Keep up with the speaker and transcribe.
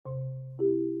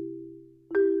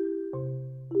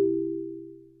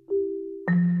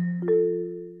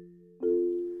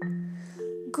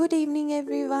Good evening,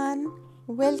 everyone.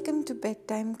 Welcome to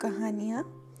Bedtime Kahaniya.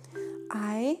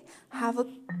 I have a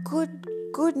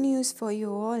good news for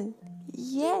you all.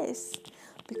 Yes,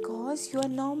 because you are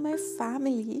now my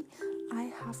family, I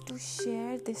have to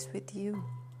share this with you.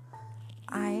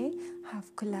 I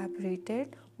have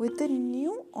collaborated with a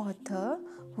new author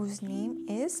whose name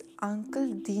is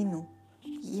Uncle Dinu.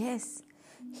 Yes,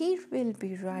 he will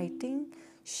be writing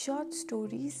short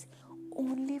stories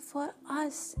only for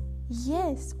us.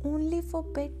 Yes, only for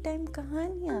Bedtime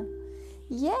Kahaniya.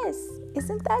 Yes,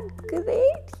 isn't that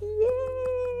great?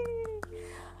 Yay!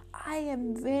 I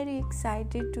am very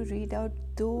excited to read out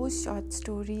those short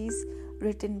stories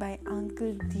written by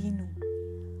Uncle Dinu.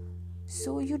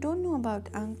 So, you don't know about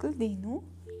Uncle Dinu?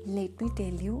 Let me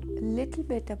tell you a little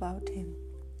bit about him.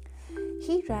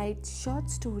 He writes short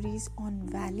stories on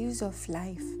values of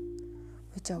life,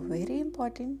 which are very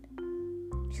important.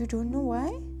 You don't know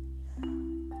why?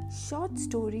 Short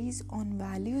stories on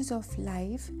values of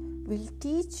life will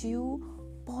teach you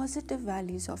positive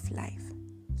values of life.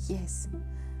 Yes,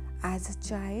 as a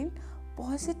child,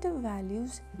 positive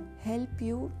values help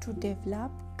you to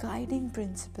develop guiding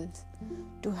principles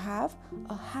to have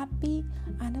a happy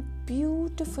and a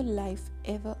beautiful life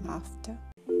ever after.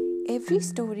 Every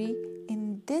story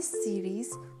in this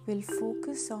series will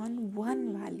focus on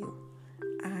one value,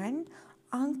 and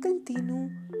Uncle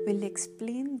Dinu will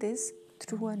explain this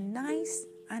through a nice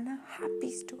and a happy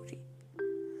story.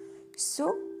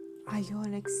 So, are you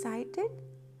all excited?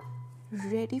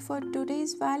 Ready for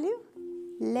today's value?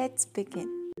 Let's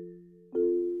begin.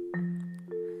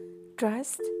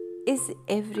 Trust is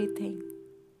everything.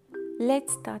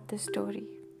 Let's start the story.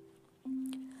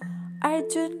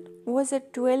 Arjun was a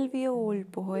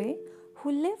 12-year-old boy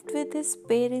who lived with his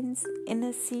parents in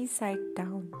a seaside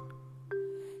town.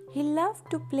 He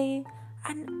loved to play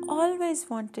and always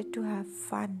wanted to have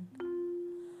fun.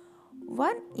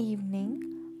 One evening,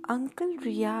 Uncle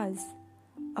Riaz,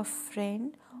 a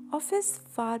friend of his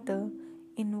father,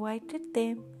 invited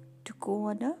them to go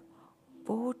on a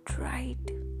boat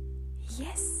ride.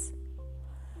 Yes,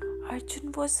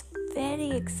 Arjun was very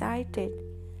excited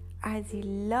as he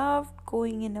loved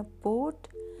going in a boat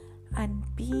and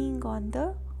being on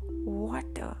the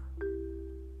water.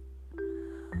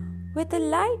 With a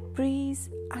light breeze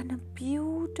and a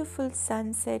beautiful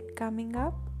sunset coming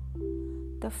up,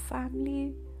 the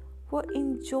family were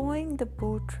enjoying the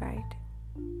boat ride.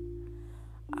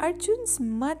 Arjun's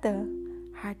mother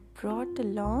had brought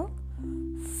along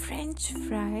French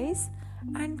fries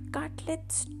and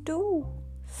cutlets too.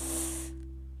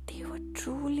 They were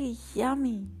truly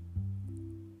yummy.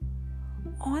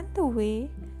 On the way,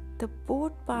 the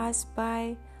boat passed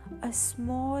by a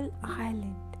small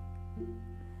island,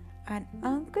 and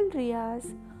Uncle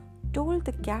Riaz told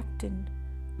the captain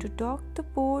to dock the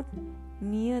boat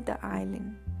near the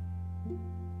island.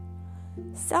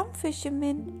 Some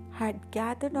fishermen had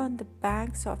gathered on the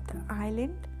banks of the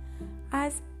island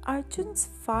as Arjun's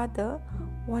father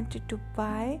wanted to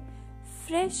buy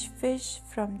fresh fish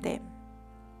from them.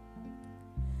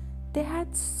 They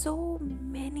had so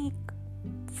many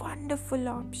wonderful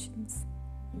options,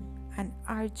 and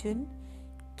Arjun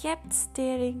kept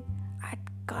staring at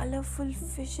colorful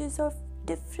fishes of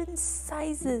different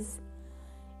sizes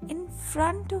in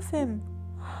front of him.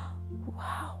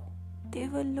 Wow, they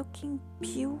were looking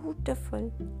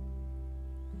beautiful.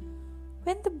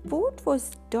 When the boat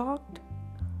was docked,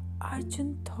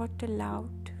 Arjun thought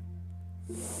aloud,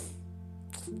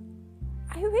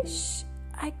 I wish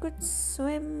I could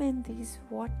swim in these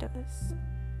waters.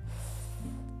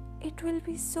 It will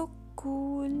be so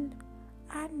cool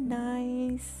and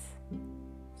nice.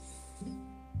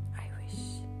 I wish.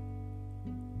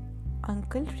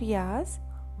 Uncle Riaz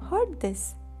heard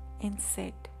this and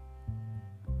said,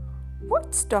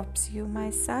 What stops you, my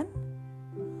son?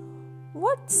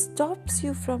 What stops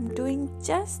you from doing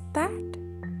just that?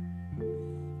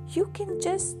 You can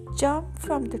just jump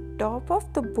from the top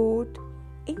of the boat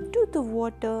into the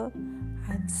water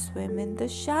and swim in the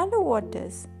shallow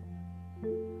waters.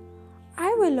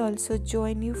 I will also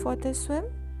join you for the swim.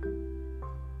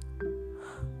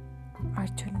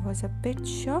 Arjun was a bit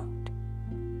shocked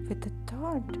with the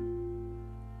thought.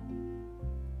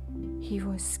 He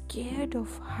was scared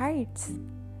of heights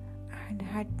and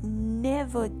had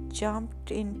never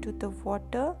jumped into the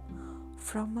water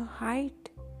from a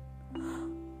height.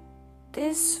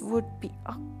 This would be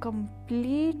a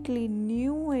completely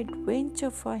new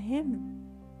adventure for him.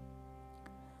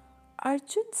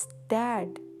 Arjun's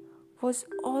dad was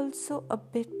also a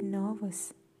bit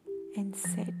nervous and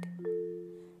said,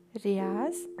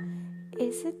 Riaz,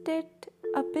 isn't it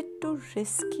a bit too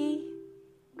risky?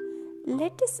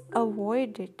 Let us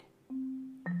avoid it.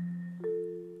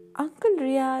 Uncle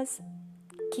Riaz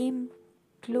came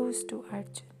close to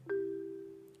Arjun,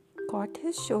 caught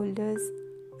his shoulders,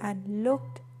 and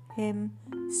looked him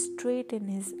straight in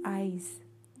his eyes.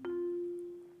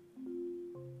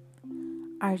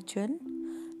 Arjun,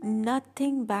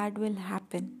 nothing bad will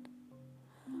happen.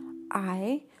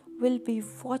 I will be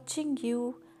watching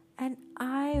you and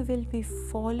I will be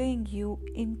following you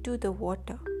into the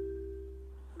water.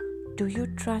 Do you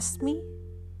trust me?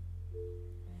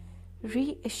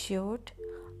 Reassured,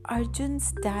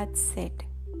 Arjun's dad said,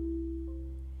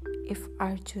 if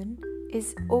Arjun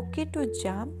is okay to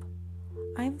jump,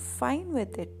 I'm fine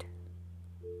with it.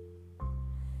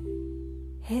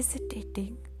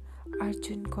 Hesitating,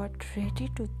 Arjun got ready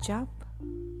to jump.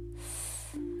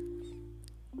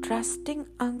 Trusting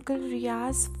Uncle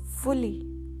Riaz fully.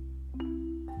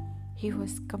 He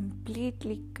was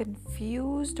completely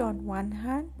confused on one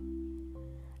hand,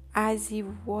 as he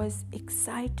was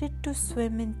excited to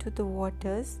swim into the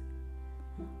waters,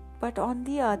 but on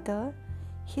the other,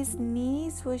 his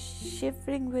knees were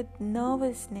shivering with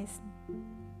nervousness.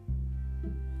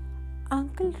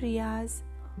 Uncle Riaz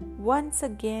once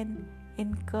again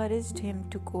encouraged him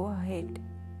to go ahead.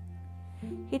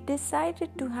 He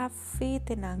decided to have faith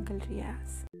in Uncle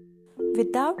Riaz.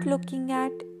 Without looking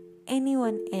at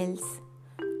anyone else,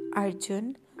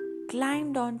 Arjun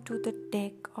climbed onto the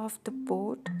deck of the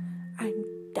boat and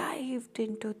dived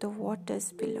into the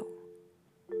waters below.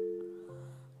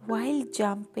 While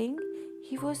jumping,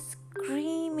 he was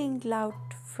screaming loud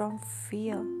from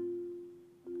fear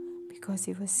because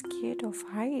he was scared of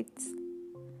heights.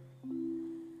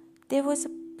 There was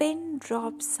a pin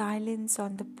drop silence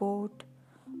on the boat,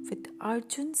 with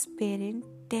Arjun's parents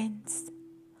tense,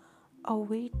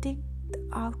 awaiting the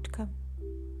outcome.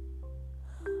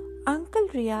 Uncle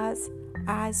Riaz,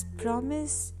 as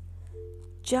promised,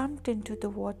 jumped into the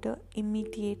water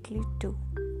immediately too.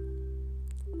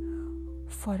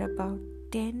 For about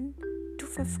 10 to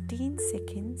 15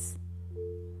 seconds,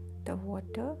 the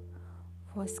water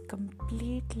was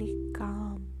completely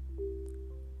calm,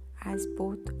 as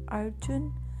both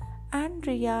Arjun and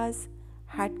Riaz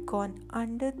had gone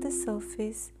under the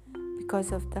surface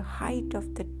because of the height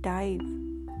of the dive.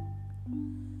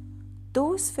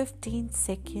 Those 15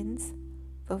 seconds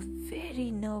were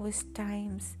very nervous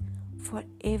times for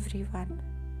everyone,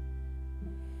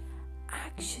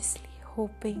 anxiously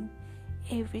hoping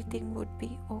everything would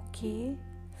be okay.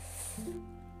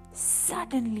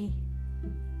 Suddenly,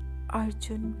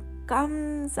 Arjun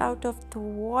comes out of the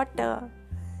water,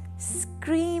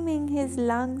 screaming his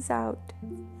lungs out.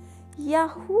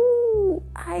 Yahoo!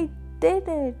 I did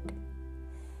it!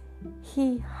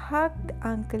 He hugged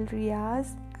Uncle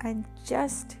Riaz and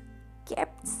just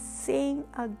kept saying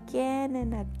again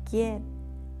and again,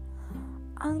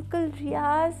 Uncle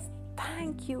Riaz,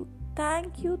 thank you,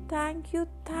 thank you, thank you,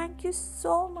 thank you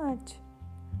so much.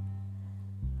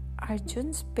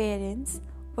 Arjun's parents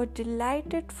were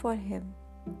delighted for him.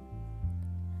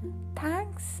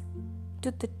 Thanks to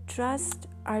the trust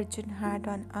Arjun had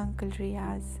on Uncle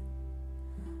Riaz,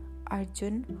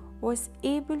 Arjun was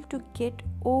able to get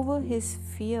over his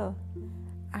fear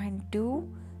and do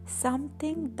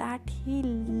something that he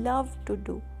loved to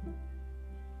do.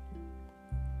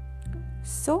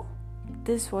 So,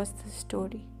 this was the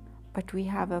story, but we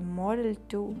have a moral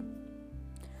too.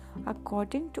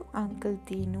 According to Uncle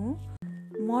Dinu,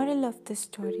 moral of the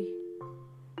story: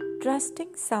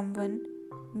 trusting someone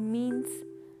means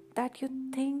that you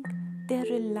think they're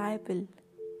reliable,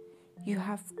 you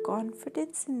have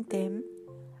confidence in them,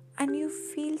 and you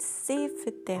feel safe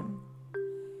with them,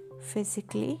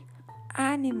 physically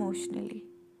and emotionally.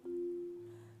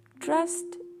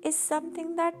 Trust is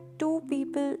something that two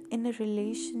people in a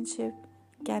relationship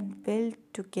can build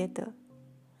together,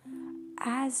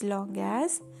 as long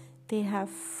as they have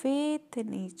faith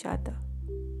in each other.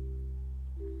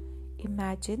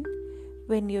 Imagine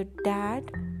when your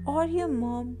dad or your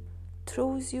mom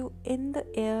throws you in the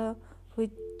air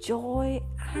with joy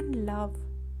and love.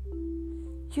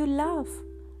 You laugh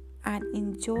and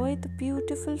enjoy the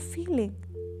beautiful feeling,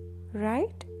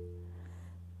 right?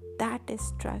 That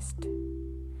is trust.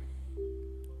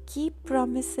 Keep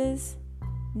promises.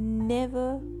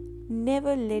 Never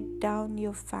let down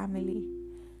your family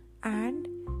and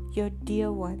your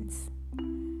dear ones.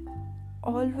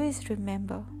 Always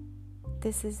remember,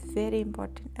 this is very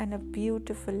important and a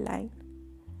beautiful line.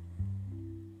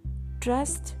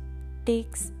 Trust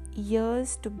takes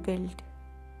years to build.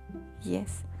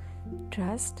 Yes,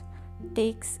 trust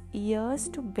takes years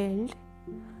to build,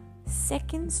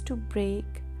 seconds to break,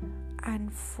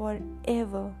 and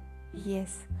forever,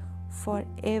 yes,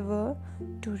 forever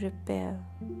to repair.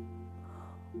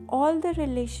 All the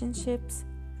relationships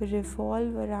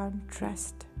revolve around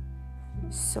trust.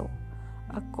 So,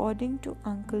 according to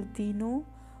Uncle Dino,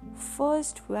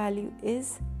 first value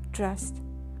is trust.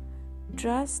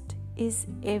 Trust is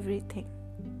everything.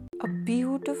 A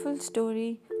beautiful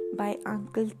story by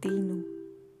Uncle Dino.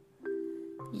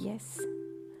 Yes,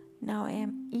 now I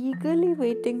am eagerly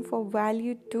waiting for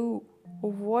value 2.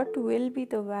 What will be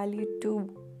the value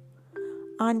 2?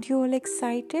 Aren't you all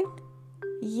excited?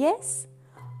 Yes,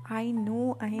 I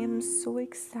know I am so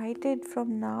excited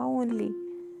from now only.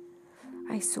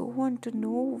 I so want to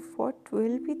know what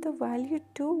will be the value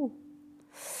 2.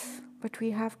 But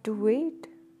we have to wait.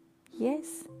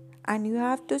 Yes, and you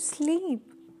have to sleep.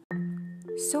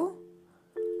 So,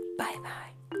 bye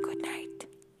bye. Good night.